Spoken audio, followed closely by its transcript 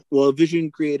Well, Vision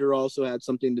Creator also had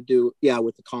something to do,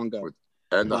 with the Congo.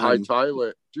 And the high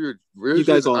Thailand. Dude, Vision, you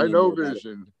guys all I know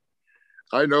Vision.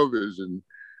 I know Vision.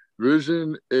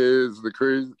 Vision is the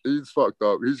crazy. He's fucked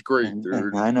up. He's great,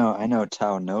 dude. I know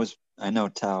Tao knows. I know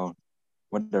Tao.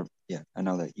 Whatever. Yeah, I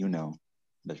know that you know.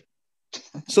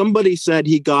 Somebody said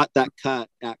he got that cut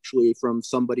actually from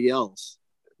somebody else.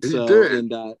 He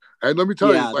did. And let me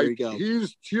tell you, like,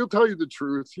 he'll tell you the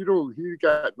truth. He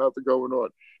got nothing going on.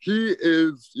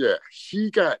 He's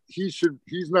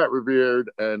not revered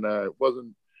and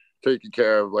wasn't taken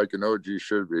care of like an OG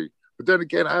should be. But then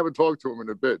again, I haven't talked to him in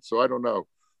a bit, so I don't know.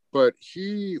 But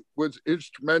he was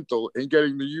instrumental in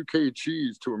getting the UK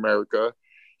cheese to America.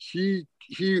 What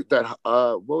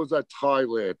was that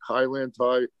Highland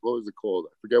Thai? What was it called?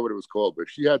 I forget what it was called, but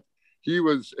he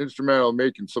was instrumental in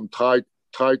making some Thai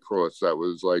cross that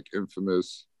was like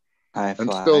infamous and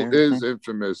still is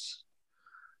infamous.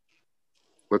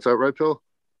 What's that, right, Phil?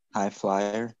 High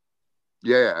Flyer.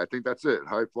 Yeah, I think that's it.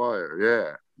 High Flyer.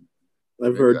 Yeah,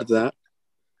 I've heard of that.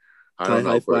 I don't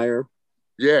know, High Flyer.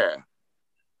 Yeah,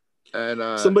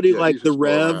 and somebody like the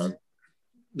Rev.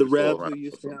 The Rev, who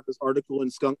used to have this article in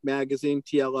Skunk Magazine,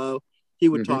 TLO, he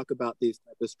would talk about these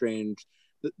type of strange,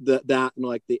 that and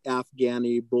like the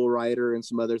Afghani bull rider and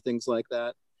some other things like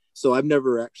that. So I've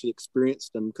never actually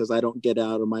experienced them because I don't get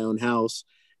out of my own house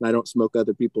and I don't smoke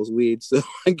other people's weed. So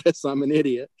I guess I'm an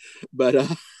idiot. But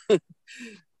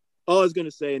all I was going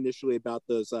to say initially about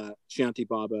those Shanti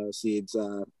Baba seeds,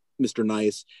 Mr.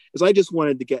 Nice, is I just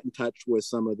wanted to get in touch with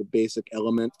some of the basic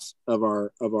elements of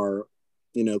our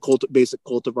basic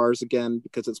cultivars again,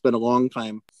 because it's been a long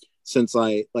time since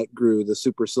I grew the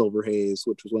Super Silver Haze,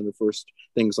 which was one of the first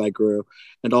things I grew.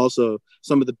 And also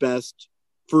some of the best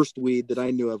first weed that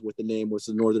I knew of with the name was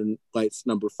the Northern Lights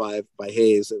No. 5 by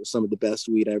Haze. It was some of the best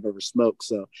weed I've ever smoked.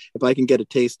 So if I can get a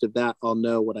taste of that, I'll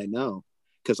know what I know,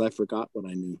 because I forgot what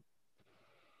I knew.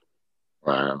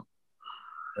 Wow.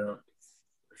 Yeah,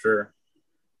 for sure.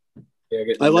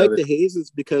 Yeah, I like the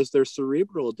hazes because they're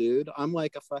cerebral, dude. I'm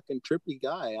like a fucking trippy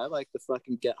guy. I like to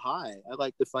fucking get high. I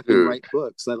like to fucking write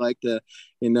books. I like to,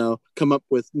 come up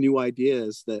with new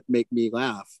ideas that make me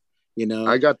laugh.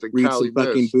 I got the read Cali some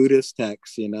fucking Mist. Buddhist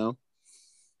texts.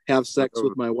 Have sex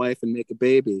with my wife and make a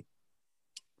baby.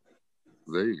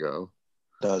 There you go.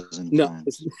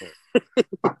 Times.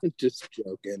 Just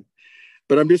joking.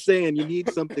 But I'm just saying, you need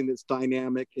something that's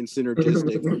dynamic and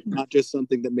synergistic, not just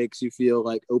something that makes you feel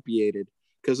like opiated.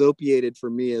 Because opiated for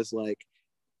me is like,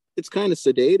 it's kind of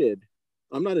sedated.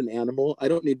 I'm not an animal. I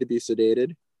don't need to be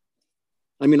sedated.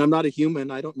 I mean, I'm not a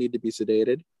human. I don't need to be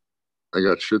sedated. I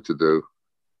got shit to do.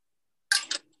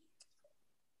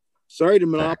 Sorry to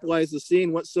monopolize the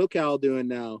scene. What's SoCal doing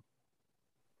now?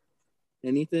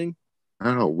 Anything? I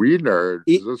don't know. Weed nerd.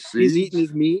 He's eating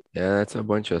his meat. Yeah, that's a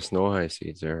bunch of snow high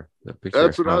seeds there.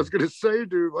 That's what I was gonna say,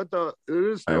 dude. What the? It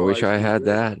is. I wish I had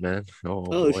that, man.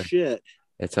 Oh shit!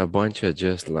 It's a bunch of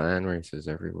just land races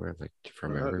everywhere, like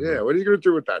from everywhere. Yeah, what are you gonna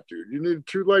do with that, dude? You need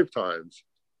 2 lifetimes.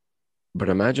 But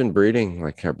imagine breeding,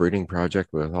 like a breeding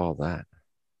project with all that.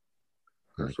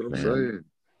 That's what I'm saying.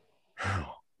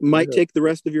 Might take the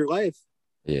rest of your life.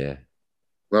 Yeah.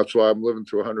 That's why I'm living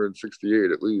to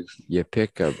 168 at least. You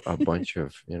pick a bunch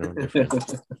of, different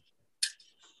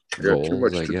you got too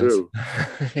much to do.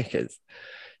 You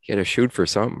got to shoot for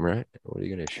something, right? What are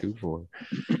you going to shoot for?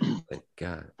 Like,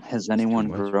 God. Has anyone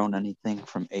grown anything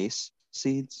from Ace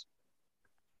seeds?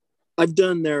 I've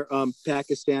done their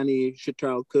Pakistani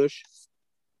Chitral Kush,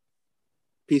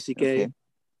 PCK. Okay.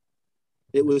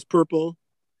 It was purple,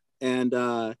 and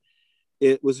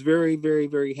it was very, very,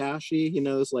 very hashy.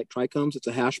 It's like trichomes. It's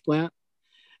a hash plant.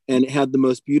 And it had the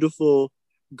most beautiful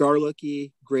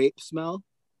garlicky grape smell.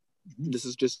 Mm-hmm. This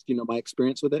is just, my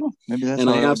experience with it. Oh, maybe that's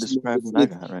how I would describe what I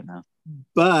got right now.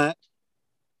 But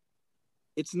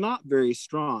it's not very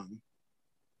strong.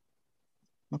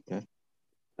 Okay.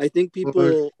 I think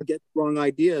people get the wrong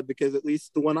idea, because at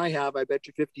least the one I have, I bet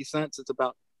you 50 cents, it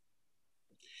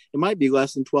might be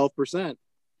less than 12%.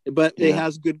 But it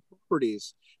has good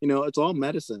properties. It's all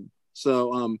medicine.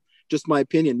 So just my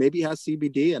opinion, maybe it has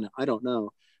CBD in it. I don't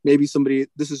know. Maybe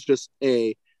this is just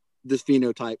the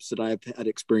phenotypes that I've had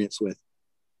experience with.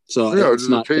 So does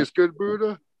it taste good,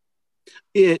 Buddha?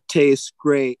 It tastes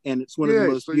great. And it's one of the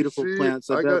most beautiful plants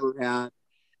I've ever had.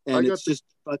 And it's just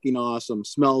fucking awesome.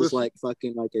 Smells like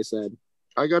fucking, like I said.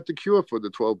 I got the cure for the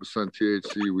 12%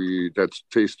 THC weed. That's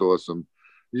tastes awesome.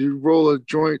 You roll a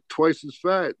joint twice as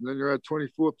fat, and then you're at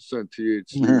 24%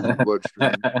 THC in your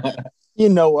bloodstream. You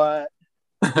know what?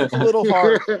 It's a little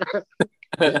hard.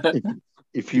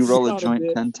 If you roll a joint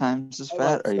 10 times as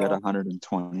fat, are you at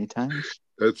 120 times?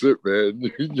 That's it,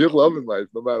 man. You're loving life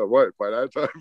no matter what. By that time.